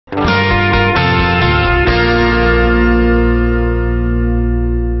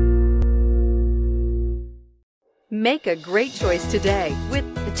Make a great choice today with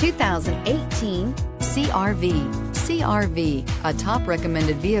the 2018 CR-V. CR-V, a top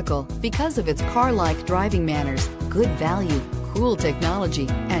recommended vehicle because of its car-like driving manners, good value, cool technology,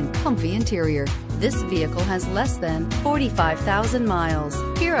 and comfy interior. This vehicle has less than 45,000 miles.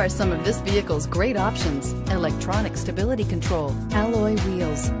 Here are some of this vehicle's great options: electronic stability control, alloy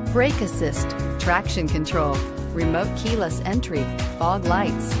wheels, brake assist, traction control, remote keyless entry, fog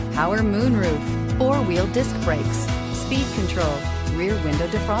lights, power moonroof, four-wheel disc brakes, speed control, rear window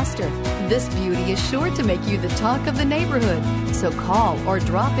defroster. This beauty is sure to make you the talk of the neighborhood. So call or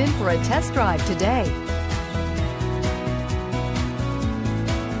drop in for a test drive today.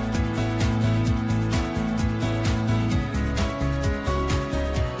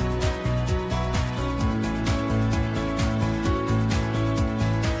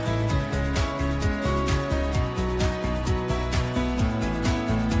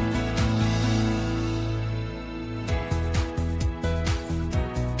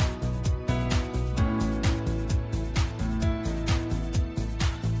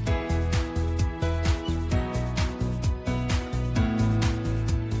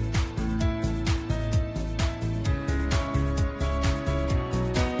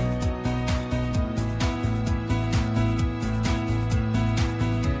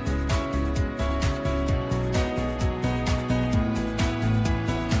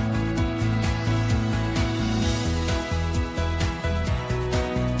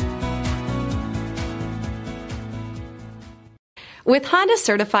 With Honda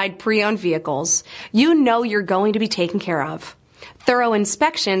certified pre-owned vehicles, you know you're going to be taken care of. Thorough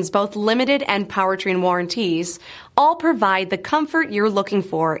inspections, both limited and powertrain warranties, all provide the comfort you're looking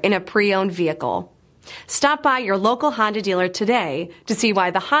for in a pre-owned vehicle. Stop by your local Honda dealer today to see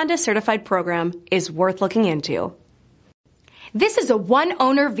why the Honda certified program is worth looking into. This is a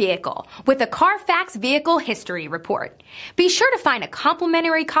one-owner vehicle with a Carfax Vehicle History Report. Be sure to find a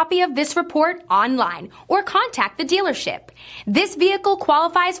complimentary copy of this report online or contact the dealership. This vehicle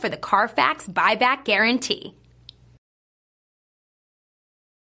qualifies for the Carfax Buyback Guarantee.